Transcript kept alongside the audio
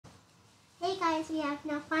Hey guys, we have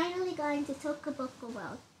now finally gotten to Toca Boca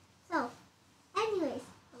World. So, anyways,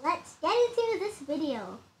 let's get into this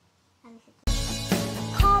video.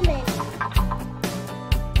 Comment,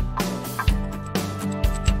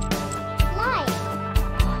 like,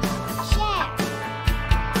 share,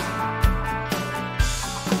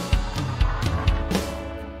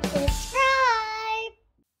 subscribe.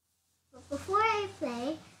 But before I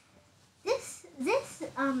play, this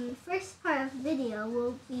first part of the video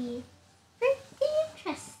will be pretty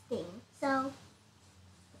interesting. So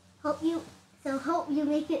hope you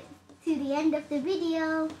make it to the end of the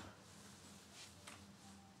video.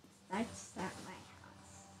 Let's start my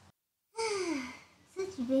house.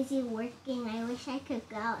 Such busy working. I wish I could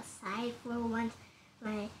go outside for once.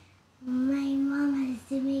 My mom has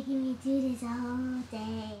been making me do this all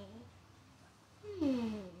day.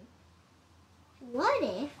 What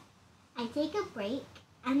if I take a break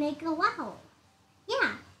and I go out?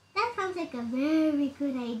 Yeah, that sounds like a very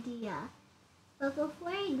good idea. But before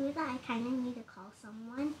I do that, I kind of need to call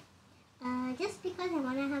someone. Just because I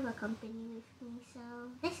want to have a company with me, so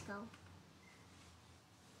let's go.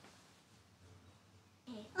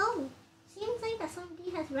 Okay. Oh, seems like that somebody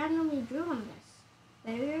has randomly drew on this.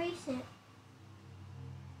 Better erase it.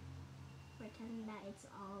 Pretend that it's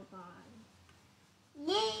all gone.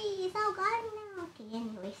 Yay, it's all gone now. Okay,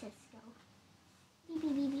 anyways, let's go. Beep,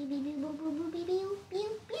 beep, beep, beep, beep, beep, boop, boop, boop, beep, beep,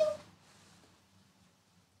 beep, beep.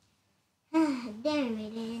 There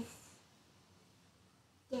it is.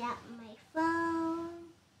 Get out my phone.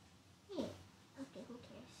 Hey, okay, who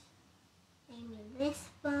cares? I mean this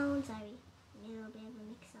phone, sorry. A little bit of a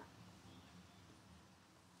mix up.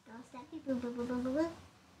 Go step beep, boop, boop, boop, boop, boop, boop.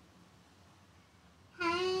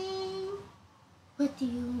 Hi. What do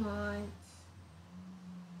you want?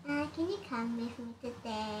 Can you come with me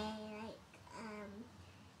today?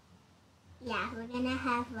 Yeah, we're gonna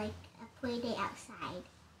have like a play day outside.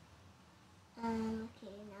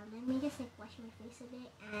 Okay, now let me just wash my face a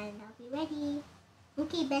bit and I'll be ready.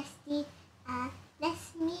 Okay, bestie.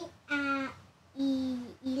 Let's meet at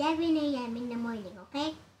 11 a.m. in the morning,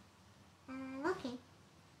 okay? Okay.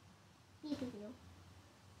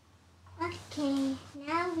 Okay,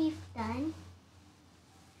 now we've done.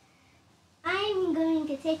 I'm going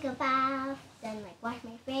to take a bath, then wash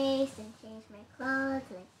my face and change my clothes,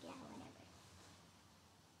 yeah, whatever.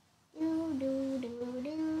 Do.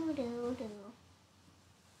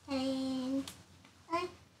 And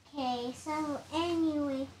okay, so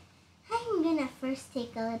anyway, I'm gonna first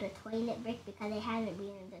take a little toilet break because I haven't been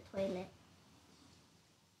in the toilet.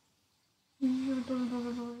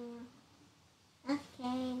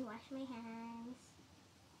 Okay, wash my hands.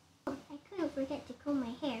 Oh, I couldn't forget to comb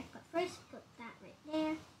my hair, but first put that right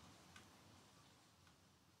there.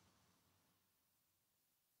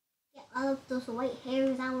 Get all of those white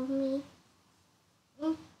hairs out of me.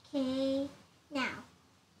 Okay, now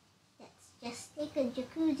let's just take a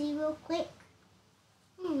jacuzzi real quick.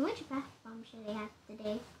 Which bath bomb should I have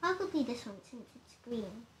today? Probably this one since it's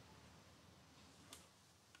green.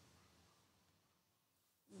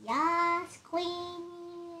 Yes, queen.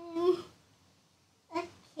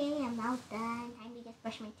 Okay, I'm all done. Time to just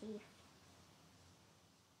brush my teeth.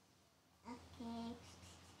 Okay.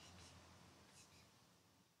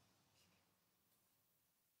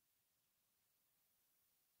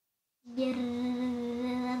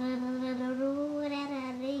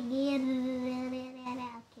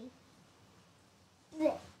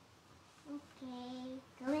 Okay,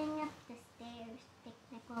 going up the stairs, pick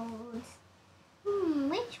my clothes.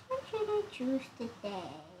 Which one should I choose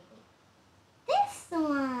today? This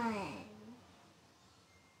one!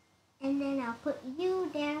 And then I'll put you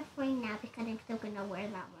there for now because I'm still gonna wear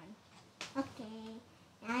that one. Okay,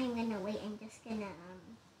 now I'm gonna wait. I'm just gonna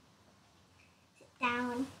sit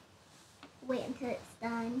down, wait until it's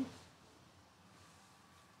done.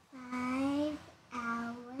 5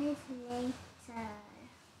 hours later.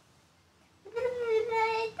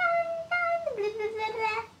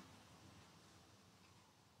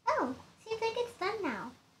 Oh, seems like it's done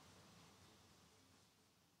now.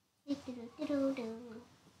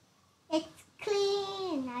 It's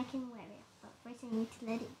clean. Now I can wear it, but first I need to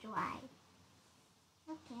let it dry.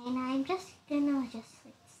 Okay, now I'm just gonna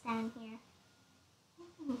stand here.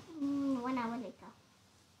 1 hour later.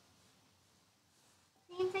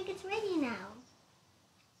 Seems like it's ready now.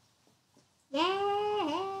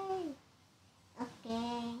 Yay!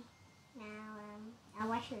 Okay, now I'll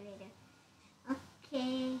wash it later.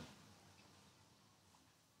 Okay.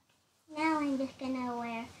 Now I'm just gonna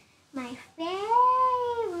wear my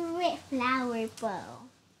favorite flower bow.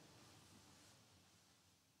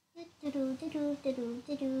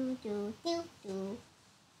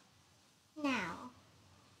 Now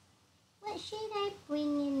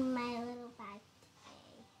bring in my little bag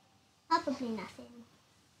today? Probably nothing.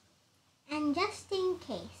 And just in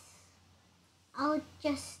case, I'll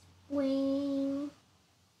just bring...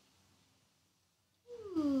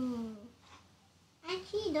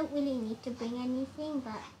 Actually, you don't really need to bring anything,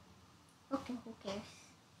 but okay, who cares?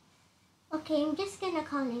 Okay, I'm just gonna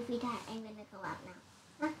call Livy that I'm gonna go out now.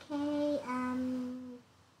 Okay,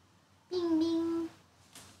 bing bing.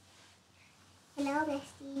 Hello,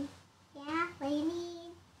 bestie. Yeah, what do you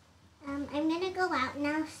need? I'm gonna go out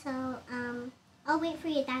now, so, I'll wait for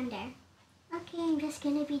you down there. Okay, I'm just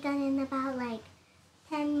gonna be done in about, like,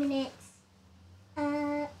 10 minutes.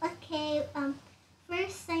 Okay,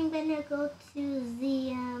 first I'm gonna go to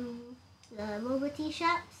the bubble tea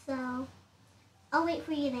shop, so I'll wait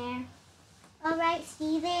for you there. Alright,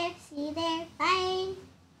 see you there, bye!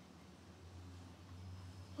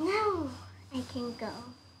 Now I can go.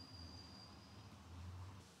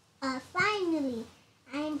 Finally,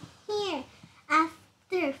 I'm here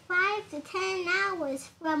after 5 to 10 hours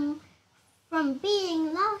from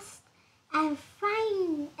being lost. I'm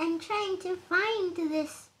trying to find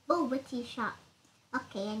this boba tea shop.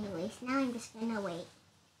 Okay, anyways, now I'm just gonna wait.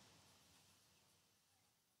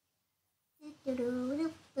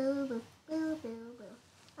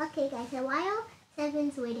 Okay, guys, a while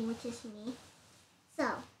Seven's waiting, which is me. So,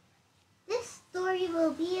 this story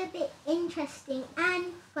will be a bit interesting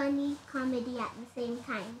and funny comedy at the same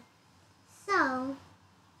time. So,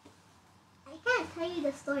 I can't tell you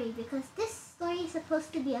the story because this story is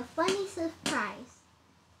supposed to be a funny surprise.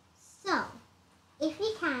 So, if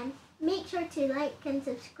you can, make sure to like and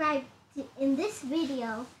subscribe in this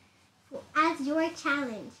video as your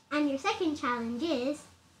challenge. And your second challenge is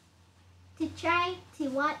to try to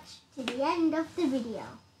watch to the end of the video.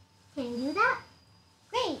 Can you do that?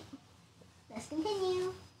 Great! Let's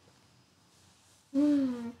continue.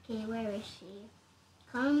 Okay, where is she?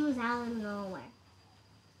 Comes out of nowhere.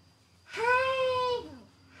 Hi!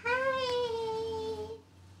 Hi!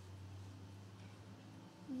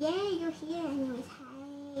 Yeah, you're here anyways.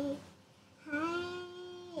 Hi! Hi!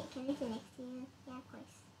 Can I sit next to you? Yeah, of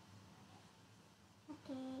course.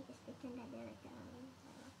 Okay, just pretend that they're like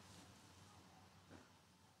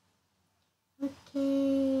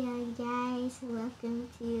Okay, guys, welcome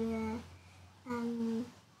to,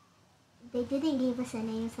 they didn't give us a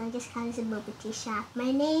name, so I just call this a bubble tea shop.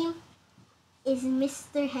 My name is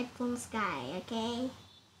Mr. Headphones Guy, okay?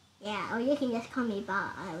 Yeah, or you can just call me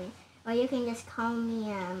Bob, or you can just call me,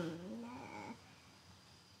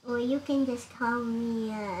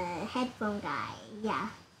 Headphone Guy, yeah.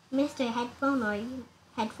 Mr. Headphone or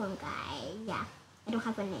Headphone Guy, yeah. I don't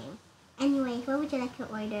have a name. Anyway, what would you like to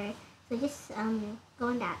order? So just go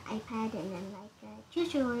on that iPad and then like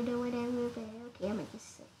choose your order, whatever. But okay, I'm gonna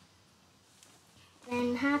just sit.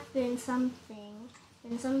 Then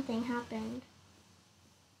something happened.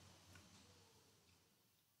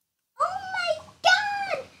 Oh my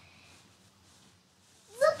God!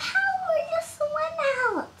 The power just went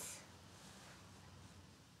out.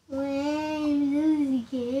 Well, I'm so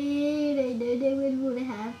scared. I don't know what will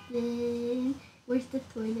happen. Where's the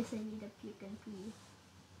toilet? I need a puke and pee.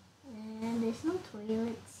 And there's no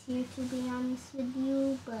toilets here, to be honest with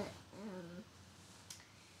you, but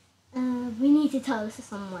we need to tell this to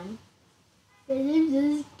someone. But I'm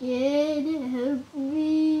so scared. Help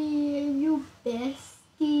me. I'm your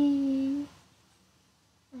bestie.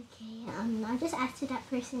 Okay, I'll just ask that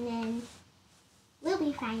person and we'll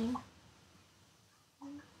be fine.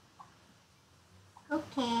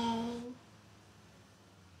 Okay.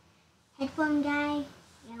 Headphone guy,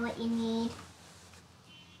 yeah, what you need?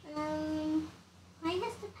 Why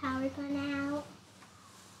has the power gone out?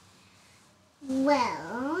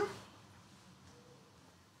 Well,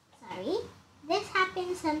 sorry. This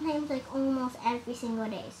happens sometimes, like almost every single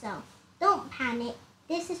day, so don't panic.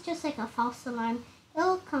 This is just like a false alarm.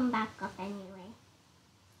 It'll come back up anyway.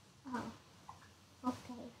 Oh,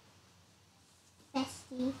 okay.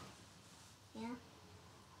 Bestie, yeah.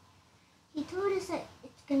 He told us that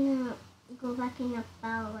it's gonna go back in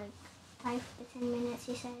about like 5 to 10 minutes,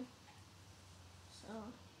 he said. So,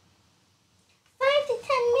 5 to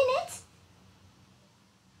 10 minutes?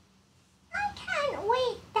 I can't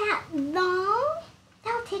wait that long.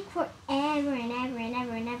 That'll take forever and ever and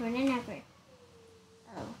ever and ever and ever.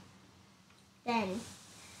 Oh. Then,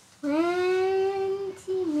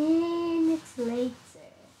 20 minutes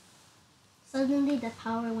later, suddenly the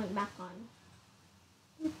power went back on.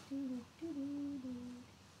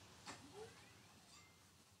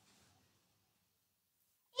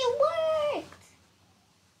 It worked!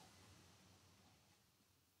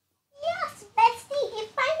 Yes, bestie, it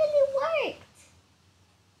finally worked!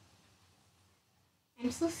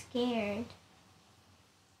 I'm so scared.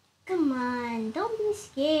 Come on, don't be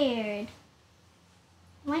scared.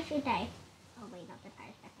 Why should I? Oh wait, not the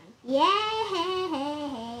tires back on.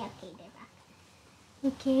 Yeah, okay, they're back.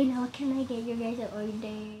 Okay, now can I get you guys an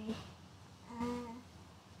order?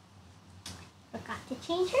 Forgot to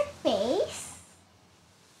change her face.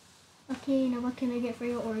 Okay, now what can I get for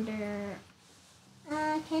your order?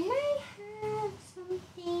 Can I have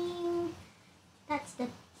something that's the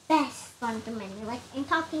best on the menu? Like, I'm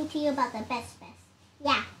talking to you about the best.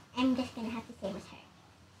 Yeah, I'm just gonna have the same as her.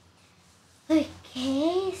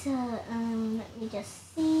 Okay, so, let me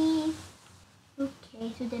just see.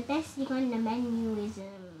 Okay, so the best thing on the menu is,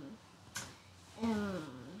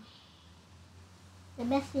 the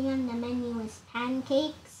best thing on the menu is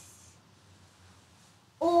pancakes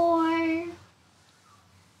or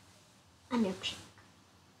a milkshake.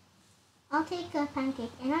 I'll take a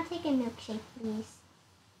pancake and I'll take a milkshake, please.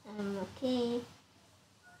 Okay.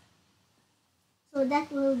 So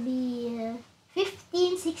that will be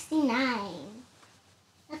 $15.69.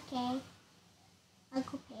 Okay. I'll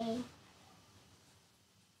go pay.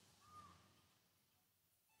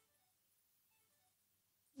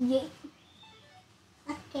 Yeah.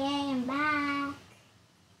 Okay, I'm back.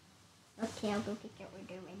 Okay, I'll go get your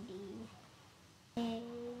order ready. Okay.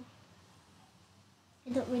 I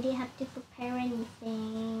don't really have to prepare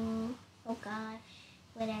anything. Oh gosh,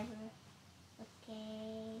 whatever.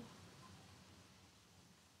 Okay.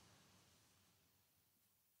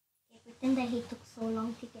 Pretend that he took so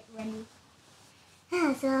long to get ready.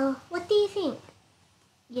 So, what do you think?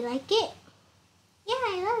 You like it? Yeah,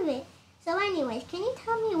 I love it. So anyways, can you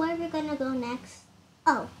tell me where we're gonna go next?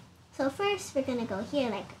 Oh, so first we're gonna go here,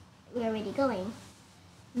 like we're already going.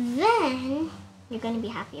 Then, you're gonna be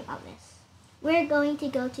happy about this. We're going to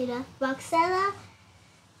go to the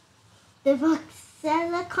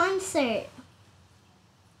Voxella concert.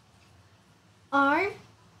 Are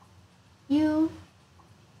you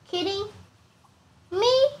kidding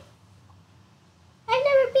me? I've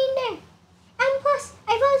never been there. And plus,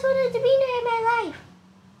 I've always wanted to be there in my life.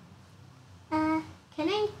 Can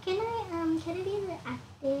I be the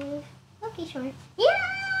active? Okay, sure. Yeah! Oh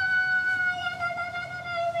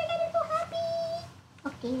my god, I'm so happy!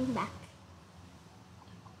 Okay, I'm back.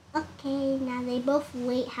 Okay, now they both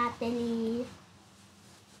wait happily.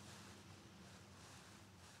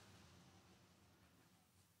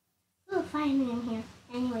 Oh, finally I'm here.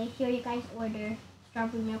 Anyway, here you guys order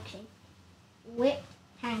strawberry milkshake. Whipped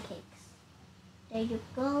pancakes. There you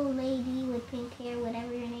go, lady with pink hair,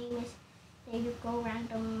 whatever your name is. There you go,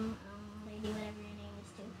 random lady, whatever your name is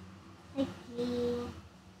too. Okay.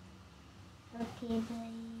 Okay,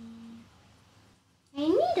 bye. I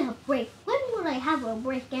need a break. When will I have a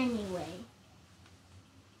break anyway?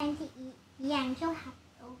 And to eat. Yeah, I'm so happy.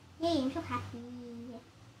 Oh, yay, I'm so happy.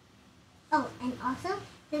 Oh, and also,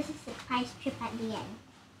 there's a surprise trip at the end.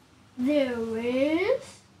 There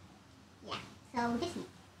is? Yeah, so just eat.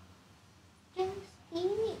 Just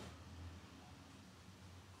eat.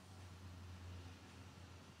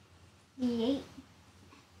 Eat.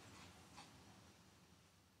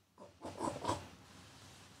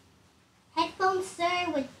 Headphones, sir,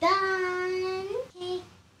 we're done. Okay,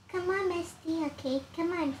 come on, Misty. Okay,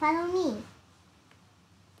 come on, follow me.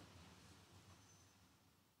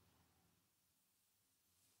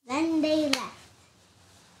 Then they left.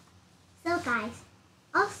 So guys,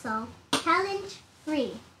 also challenge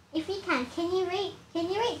 3. If you can you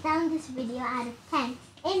rate down this video out of 10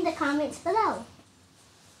 in the comments below?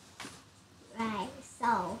 Right,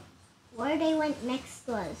 so where they went next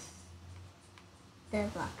was the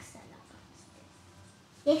Voxella concert.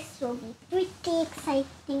 This will be pretty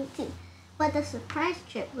exciting too. But the surprise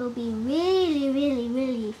trip will be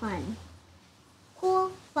really fun.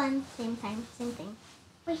 Cool, fun, same time, same thing.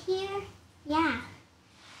 But here, yeah.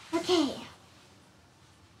 Okay.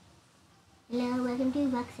 Hello, welcome to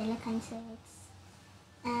Voxella Concerts.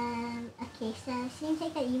 Okay, so it seems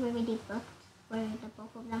like that you already booked for the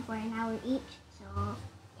both of them for an hour each. So,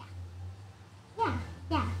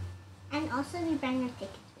 yeah. And also we bring your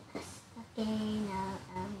tickets with us. Okay, now,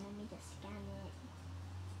 let me just scan it.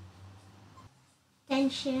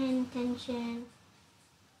 Attention.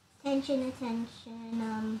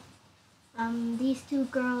 These two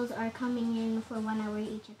girls are coming in for 1 hour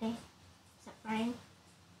each, okay? Is that fine?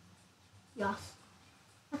 Yes.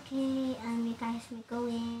 Okay, you guys may go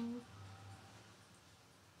in.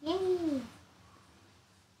 Yay!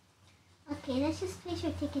 Okay, let's just place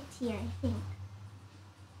your tickets here, I think.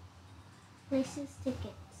 Places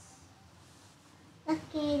tickets.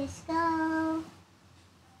 Okay, let's go.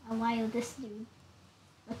 A while, this dude.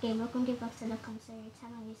 Okay, welcome to Voxella Concerts. How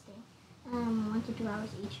long you stay? 1 to 2 hours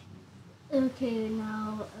each. Okay,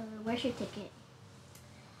 now, where's your ticket?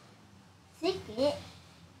 Ticket?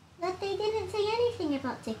 But they didn't say anything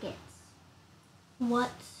about tickets.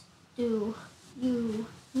 What do you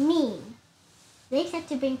mean? They said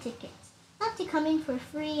to bring tickets, not to come in for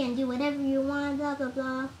free and do whatever you want, blah, blah,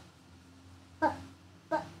 blah. But,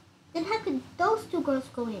 then how could those 2 girls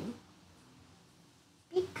go in?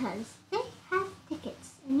 Because they have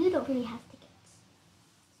tickets, and you don't really have tickets.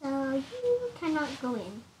 So you cannot go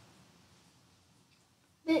in.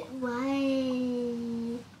 But why?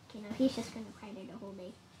 Okay, no, he's just gonna cry there the whole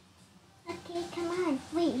day. Okay, come on.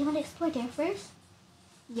 Wait, you want to explore there first?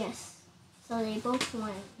 Yes. So they both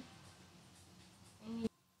won.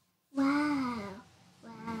 Wow.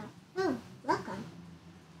 Wow. Oh, welcome.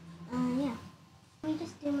 Yeah. Let me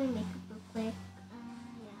just do my makeup real quick.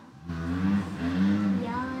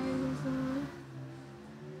 Yeah.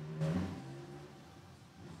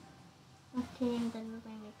 Okay, I'm done with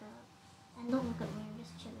my makeup. And don't look at me, I'm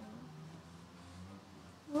just chilling.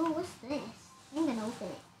 Whoa, what's this? I'm gonna open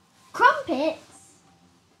it. Crumpets?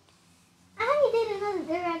 I didn't know that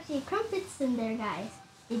there are actually crumpets in there, guys.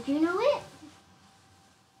 Did you know it?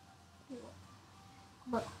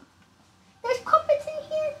 But there's crumpets in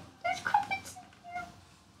here. There's crumpets in here.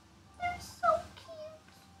 They're so cute.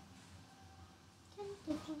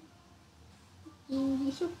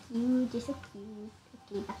 You're so cute. You're so cute.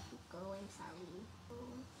 Okay, back to go. I'm sorry.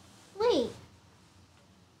 Wait.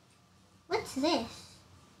 What's this?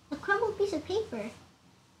 A crumbled piece of paper.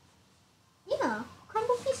 Yeah,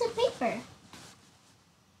 crumbled piece of paper.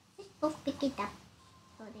 Let's both pick it up.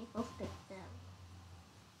 So they both picked it up.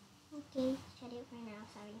 Okay, shut it for now,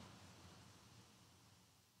 sorry.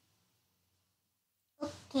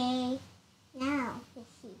 Okay, now,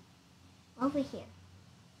 let's see. Over here.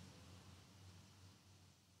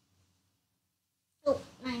 Oh,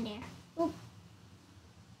 not there. Oh.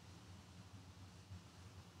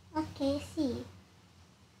 Okay, see.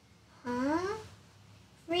 Huh?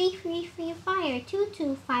 Free fire.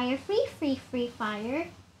 2 fire. Free fire.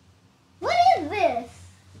 What is this?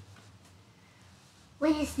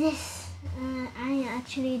 What is this? I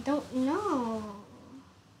actually don't know.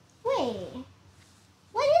 Wait.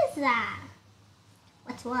 What is that?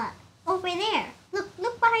 What's what? Over there.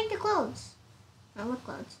 Look behind the clothes. Oh, what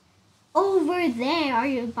clothes? Over there. Are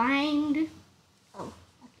you blind? Oh,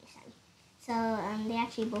 okay, sorry. So, they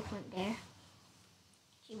actually both went there.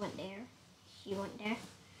 She went there. She went there.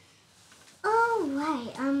 Oh,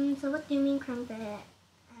 right. So what do you mean crumpet?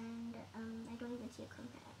 And, I don't even see a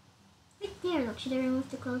crumpet. Right there, look. Should I remove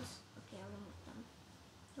the clothes? Okay, I'll remove them.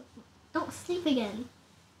 Don't sleep again.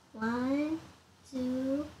 1, 2,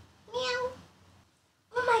 meow.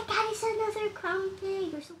 Oh my god, it's another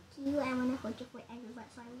crumpet. You're so cute. I want to hold you forever, but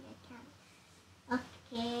sorry, I can't.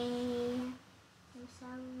 Okay. I'm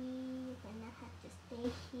sorry. You're gonna have to stay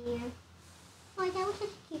here. Oh, that was such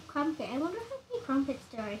a cute crumpet. I wonder how many crumpets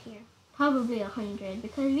there are here. Probably 100,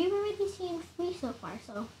 because we've already seen 3 so far,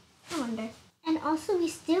 so I wonder. And also, we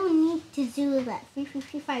still need to do that 3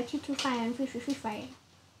 fire, 2 fire, and 3 fire.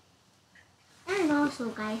 And also,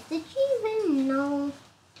 guys, did you even know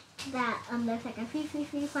that there's like a 3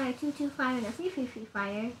 fire, 2 fire, and a 3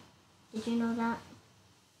 fire? Did you know that?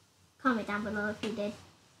 Comment down below if you did.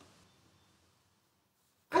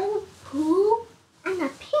 Oh, poo and a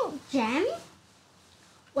pink gem?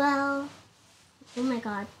 Well, oh my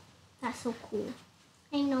god, that's so cool.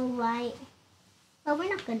 I know, right? But we're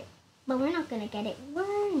not gonna get it.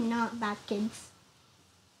 We're not bad kids.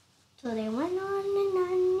 So they went on.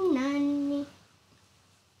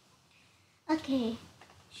 Okay,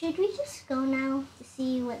 should we just go now to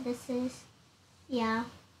see what this is? Yeah.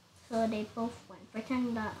 So they both went.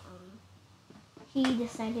 Pretend that he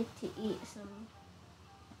decided to eat some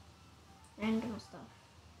random stuff.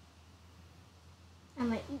 I'm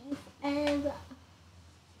gonna eat you forever.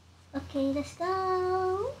 Okay, let's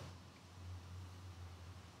go.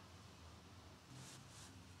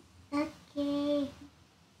 Okay.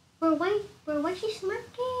 But why is she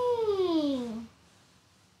smirking?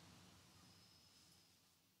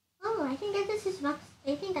 Oh, I think that this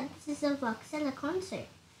is a Voxella concert.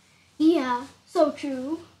 Yeah, so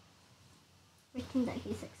true. Pretend that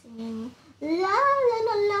he's like singing la la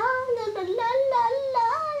la la la la la la la la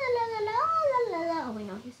la la la la. Oh wait,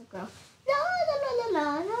 no, he's a girl. La la la la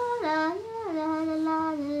la la la la la la la la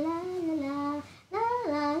la la la.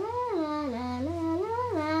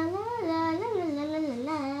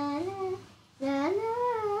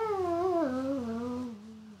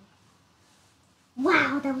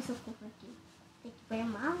 Wow, that was so cool. Thank you very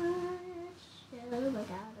much. Oh my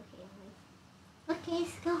god, okay. Okay,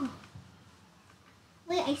 let's go.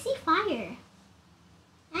 Wait, I see fire.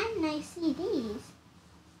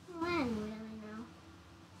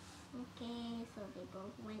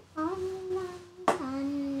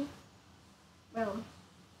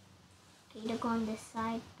 go on this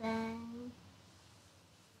side then.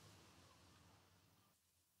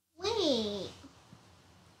 Wait.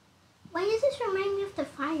 Why does this remind me of the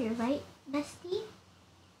fire, right, bestie?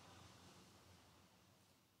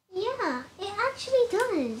 Yeah, it actually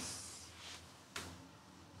does.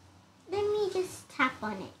 Let me just tap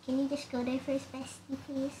on it. Can you just go there first, bestie,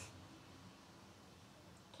 please?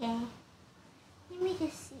 Okay. Let me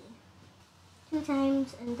just see. 2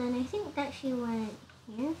 times, and then I think that she went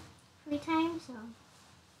here 3 times, so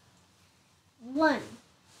 1,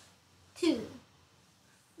 2,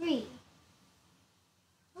 3.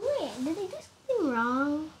 Oh wait, did I do something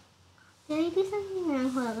wrong? Did I do something wrong?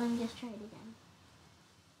 Hold on, let me just try it again.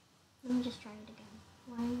 Let me just try it again.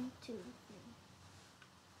 1, 2,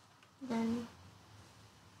 3. Then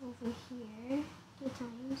over here 2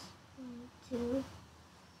 times. 1, 2,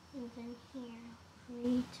 and then here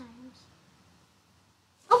 3 times.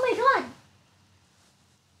 Oh my god!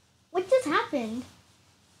 What just happened?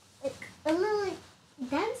 Like a little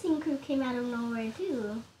dancing crew came out of nowhere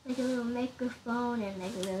too. Like a little microphone and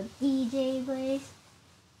like a little DJ voice.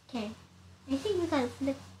 Okay, I think we gotta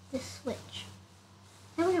flip the switch.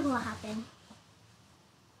 I wonder what happened.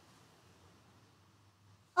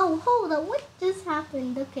 Oh, hold on, what just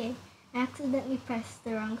happened? Okay, I accidentally pressed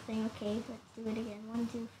the wrong thing. Okay, let's do it again. 1,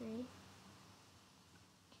 2, 3.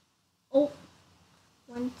 Oh,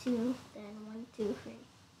 1, 2, then 1, 2, 3.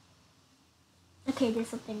 Okay, there's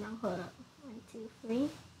something wrong. Hold up. 1, 2, 3.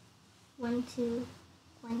 1, 2,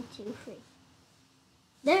 1, 2, 3.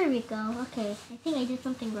 There we go. Okay, I think I did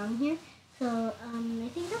something wrong here. So, I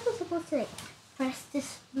think that was supposed to like press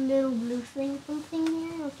this little blue thing something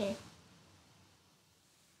here. Okay.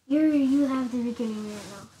 You have the beginning right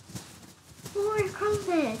now. 4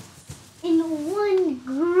 crumpets in one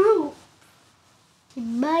group.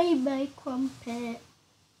 Bye bye, crumpet.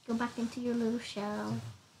 Go back into your little shell.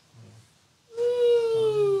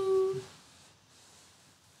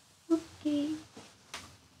 Okay.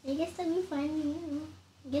 I guess that'll be fine.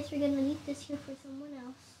 I guess we're gonna leave this here for someone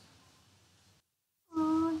else.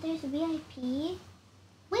 Oh, there's VIP.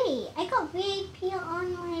 Wait, I got VIP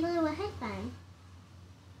on my little headband.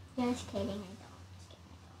 Just kidding, I don't. Just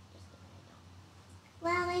kidding, I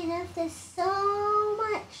don't. Wow, I love this so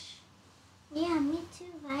much. Yeah, me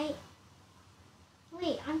too, right?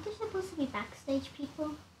 Wait, aren't there supposed to be backstage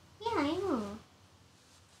people? Yeah, I know.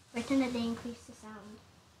 Pretend that they increase the sound.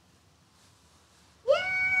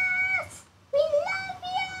 Yes! We love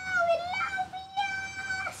you! We love you!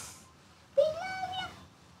 Yes! We love you!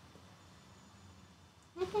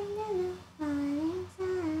 Like another falling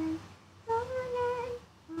sun.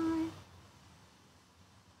 On.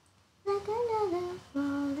 Like another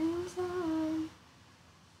falling sun.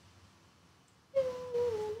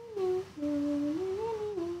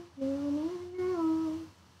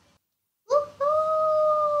 Woohoo!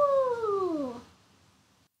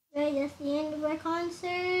 Right, that's the end of our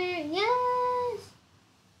concert. Yes!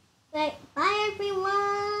 Right, bye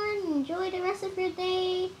everyone. Enjoy the rest of your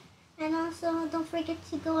day. And also, don't forget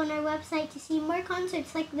to go on our website to see more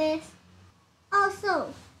concerts like this.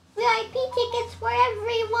 Also, VIP tickets for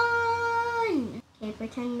everyone! Okay,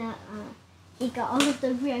 pretend that he got all of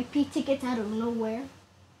the VIP tickets out of nowhere.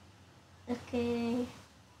 Okay.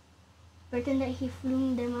 Pretend that he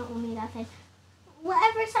flew them out only that time.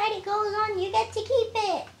 Whatever side it goes on, you get to keep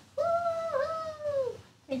it! Woo-hoo!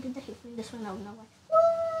 Pretend that he flew this one out of nowhere.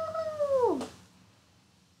 Woo!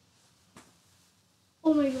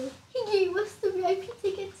 Oh my god, he gave us the VIP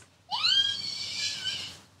tickets.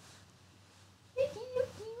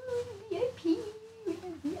 VIP,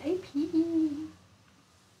 VIP.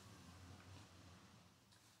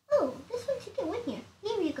 Oh, this one ticket went here.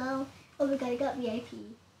 Here we go. Oh my god, I got VIP.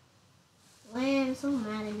 Man, I'm so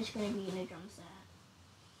mad. I'm just gonna be in a drum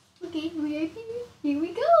set. Okay, VIP. Here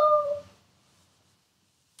we go.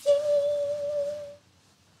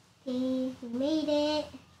 Okay, we made it.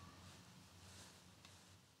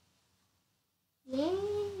 Yay!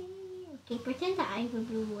 Okay, pretend that Ivy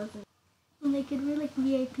Blue wasn't. Oh my god, we're like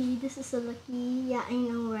VIP. This is so lucky. Yeah, I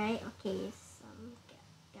know, right? Okay, so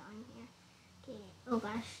get on here. Okay. Oh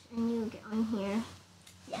gosh, I need to get on here.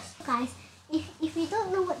 Yes, guys. If you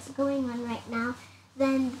don't know what's going on right now,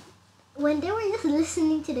 then when they were just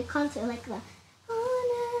listening to the concert, like the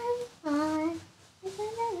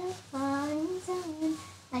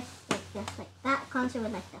like just like that concert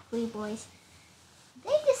with like the Free Boys,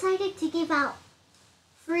 they decided to give out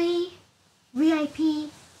free VIP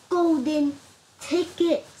golden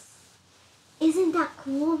tickets. Isn't that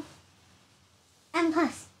cool? And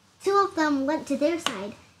plus, 2 of them went to their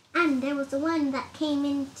side, and there was the one that came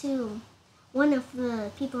into one of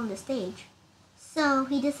the people on the stage. So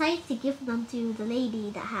he decided to give them to the lady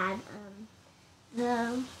that had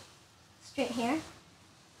the straight hair.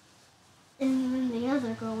 And then the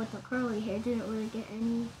other girl with the curly hair didn't really get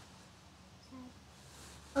any.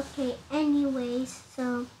 Okay, anyways,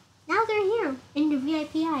 so now they're here in the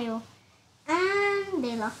VIP aisle. And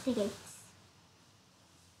they locked the gates.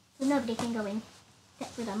 So nobody can go in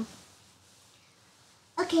except for them.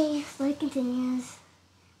 Okay, so it continues.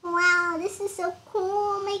 Wow, this is so cool.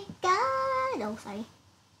 Oh my god. Oh, sorry.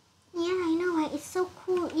 Yeah, I know, right? It's so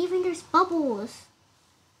cool. Even there's bubbles.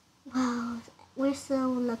 Wow, we're so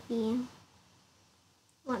lucky.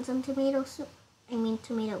 Want some tomato soup? I mean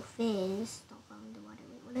tomato fizz. Don't fall in the water.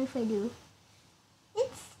 Wait, what if I do?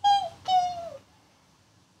 It's sinking!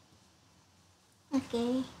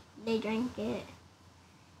 Okay, they drank it.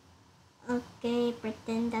 Okay,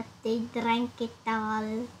 pretend that they drank it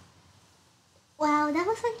all. Wow, that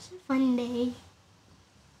was such a fun day.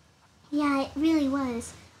 Yeah, it really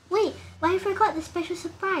was. Wait, but I forgot the special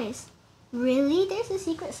surprise. Really? There's a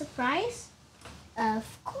secret surprise? Of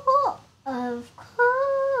course. Of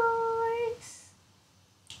course.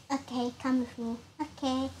 Okay, come with me.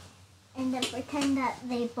 Okay. And then pretend that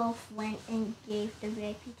they both went and gave the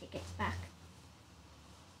VIP tickets back.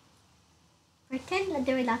 Pretend that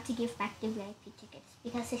they're allowed to give back the VIP tickets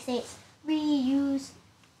because they say it's reuse.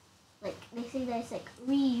 Like, they say that it's like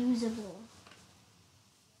reusable.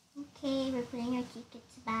 Okay, we're putting our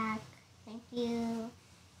tickets back. Thank you.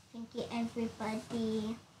 Thank you,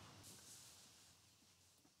 everybody.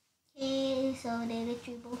 Okay, so they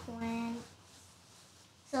literally both went.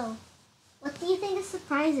 So, what do you think the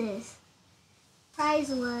surprise is? Prize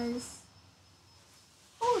was...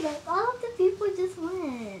 Oh, like all of the people just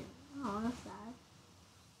went. Oh, that's sad.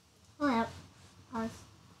 Well, pause.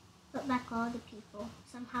 Put back all the people.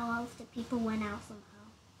 Somehow all of the people went out somehow.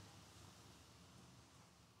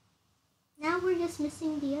 Now we're just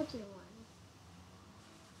missing the other one.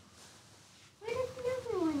 Where did the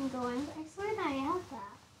other one go? I swear that I had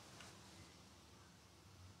that.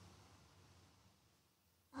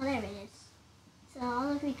 Oh, there it is. So all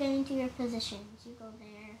of you get into your positions. You go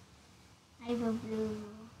there. I go blue.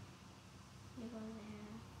 You go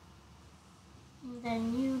there. And then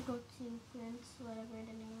you go to Prince, whatever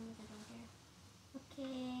the name is, I don't care.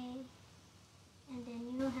 Okay. And then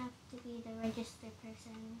you have to be the registered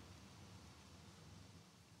person.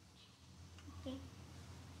 Okay.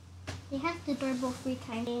 They have the doorbell 3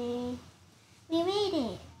 times. Okay. We made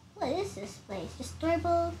it! What is this place? Just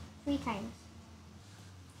doorbell 3 times.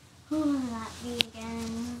 Who will that be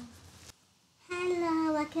again?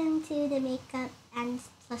 Hello, welcome to the makeup and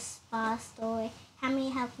spa store. How may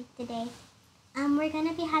I help you today? We're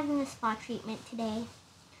gonna be having a spa treatment today.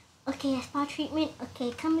 Okay, a spa treatment?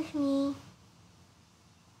 Okay, come with me.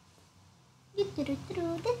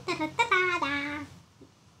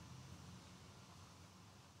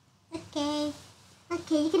 Okay.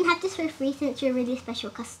 Okay, you can have this for free since you're really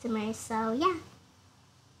special customers, so yeah.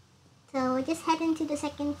 So just head into the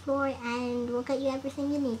 2nd floor and we'll get you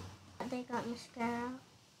everything you need. They got mascara.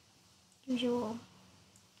 Usual.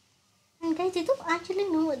 And guys, I don't actually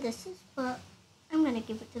know what this is, but I'm gonna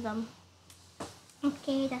give it to them.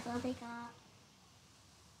 Okay, that's all they got.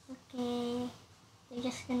 Okay. They're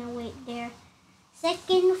just gonna wait there.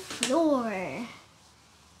 2nd floor.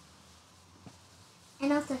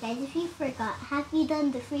 And also guys, if you forgot, have you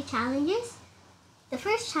done the free challenges? The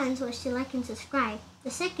first challenge was to like and subscribe. The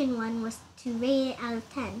second one was to rate it out of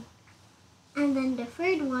 10. And then the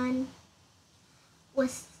third one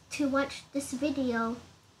was to watch this video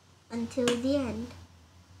until the end.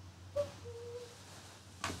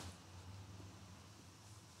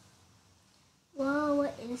 Whoa,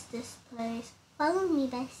 what is this place? Follow me,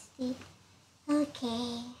 bestie.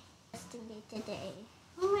 Okay. Resting day today.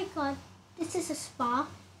 Oh my god, this is a spa?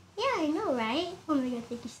 Yeah, I know, right? Oh my god,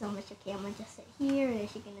 thank you so much. Okay, I'm gonna just sit here, and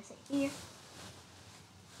she's gonna sit here.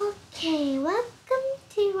 Okay, welcome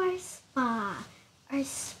to our spa. Our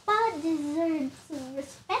spa deserves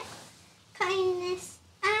respect, kindness,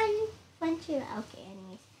 and fun cheer. Okay,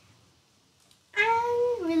 anyways.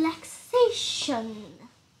 And relaxation.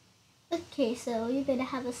 Okay, so you're gonna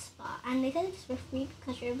have a spa, and they got this for free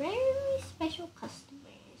because you're very special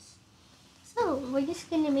customers. So we're just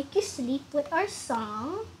gonna make you sleep with our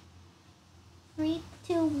song. 3,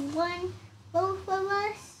 2, 1, both of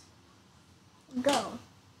us, go.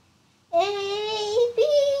 A, B,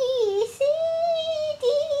 C, D,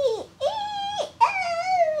 E,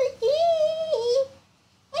 F, G,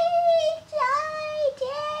 H, I, J,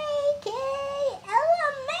 K, L,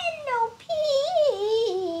 M, N, O, P,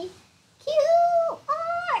 Q,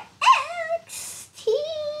 R, X, T,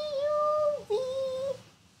 U, V,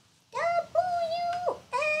 W,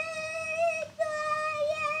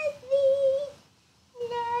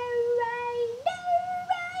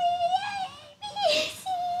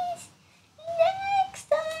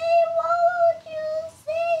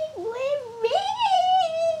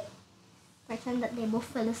 both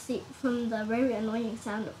fell asleep from the very annoying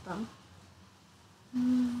sound of them.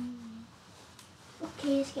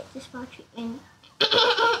 Okay, let's get this spa treatment.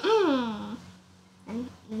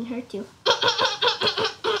 And her too.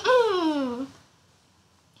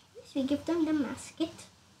 So we give them the masket.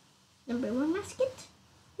 Number 1 masket.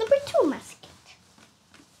 Number 2 masket.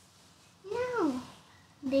 Now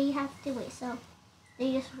they have to wait, so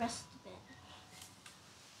they just rest a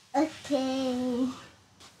bit. Okay.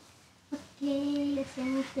 Okay, let's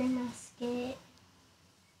remove their masket.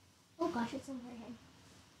 Oh gosh, it's on her head.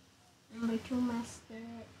 Number 2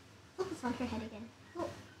 masket. Oh, it's on her head again. Oh,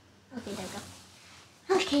 okay, there we go.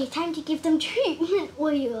 Okay, time to give them treatment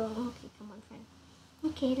oil. Okay, come on, friend.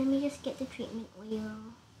 Okay, let me just get the treatment oil.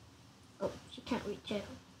 Oh, she can't reach it.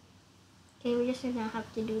 Okay, we're just gonna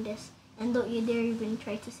have to do this. And don't you dare even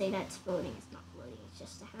try to say that's floating. It's not floating, it's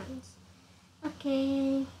just the hands.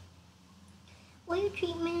 Okay. Oil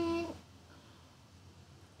treatment.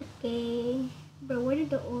 Okay. Bro, where did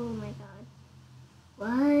the oil? Oh my god.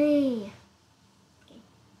 Why? Okay.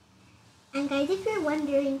 And guys, if you're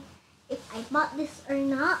wondering if I bought this or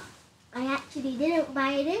not, I actually didn't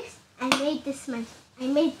buy this. I made this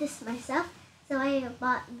myself. So I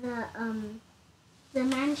bought the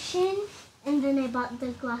mansion, and then I bought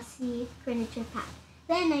the glossy furniture pack.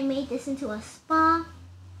 Then I made this into a spa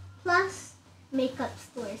plus makeup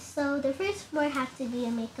store. So the first floor had to be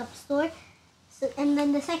a makeup store, and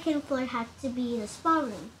then the second floor had to be the spa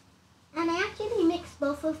room. And I actually mixed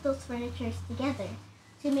both of those furnitures together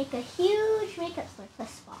to make a huge makeup store plus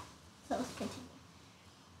spa. So let's continue.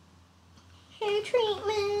 Hair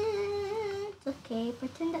treatment. Okay,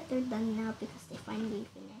 pretend that they're done now because they finally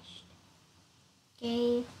finished.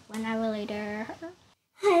 Okay, 1 hour later.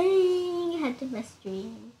 I had the best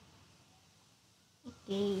dream.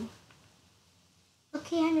 Okay.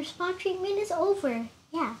 Okay, and your spa treatment is over.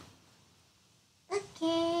 Yeah.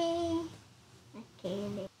 Okay.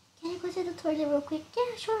 Okay. Can I go to the toilet real quick?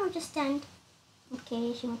 Yeah, sure, I'll just stand.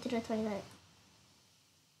 Okay, she went to the toilet.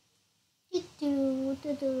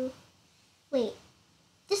 Wait,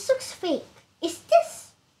 this looks fake. Is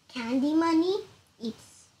this candy money?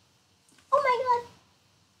 It's. Oh my god,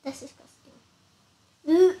 that's disgusting.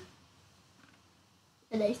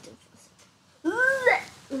 But I still feel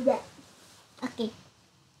sick. Okay,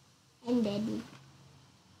 and Daddy.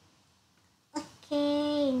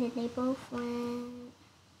 Okay, and then they both went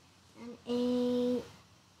and ate.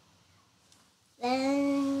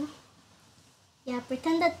 Then yeah,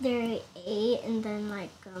 pretend that they're 8, and then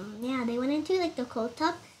yeah, they went into the cold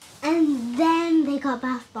tub, and then they got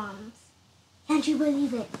bath bombs. Can't you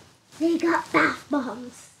believe it? They got bath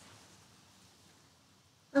bombs.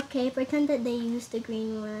 Okay, pretend that they used the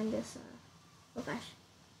green one. This oh gosh.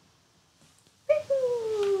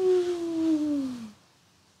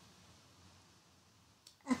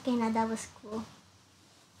 Okay, now that was cool.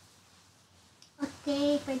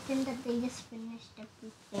 Okay, pretend that they just finished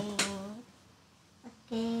everything.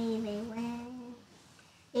 Okay, they went.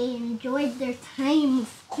 They enjoyed their time,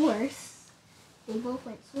 of course. They both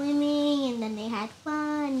went swimming, and then they had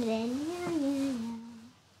fun, and then yeah.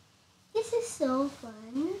 This is so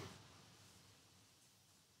fun.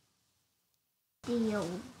 Deal.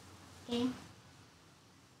 Okay.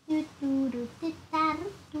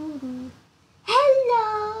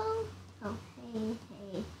 Hello! Oh,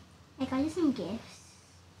 hey. I got you some gifts.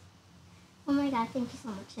 Oh my god, thank you so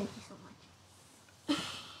much.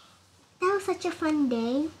 That was such a fun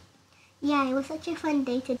day. Yeah, it was such a fun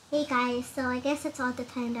day today. Hey guys, so I guess that's all the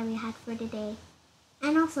time that we had for today.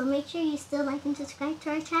 And also, make sure you still like and subscribe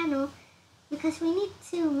to our channel, because we need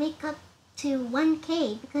to make up to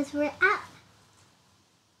 1K, because we're at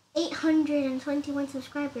 821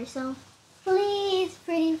 subscribers. So please,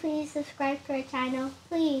 pretty please subscribe to our channel,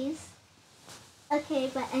 please. Okay,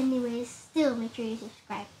 but anyways, still make sure you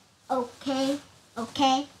subscribe. Okay.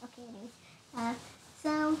 Anyways,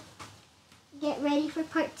 so get ready for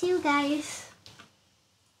part 2, guys.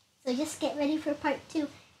 So just get ready for part 2,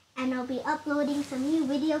 and I'll be uploading some new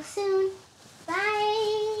videos soon.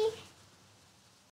 Bye.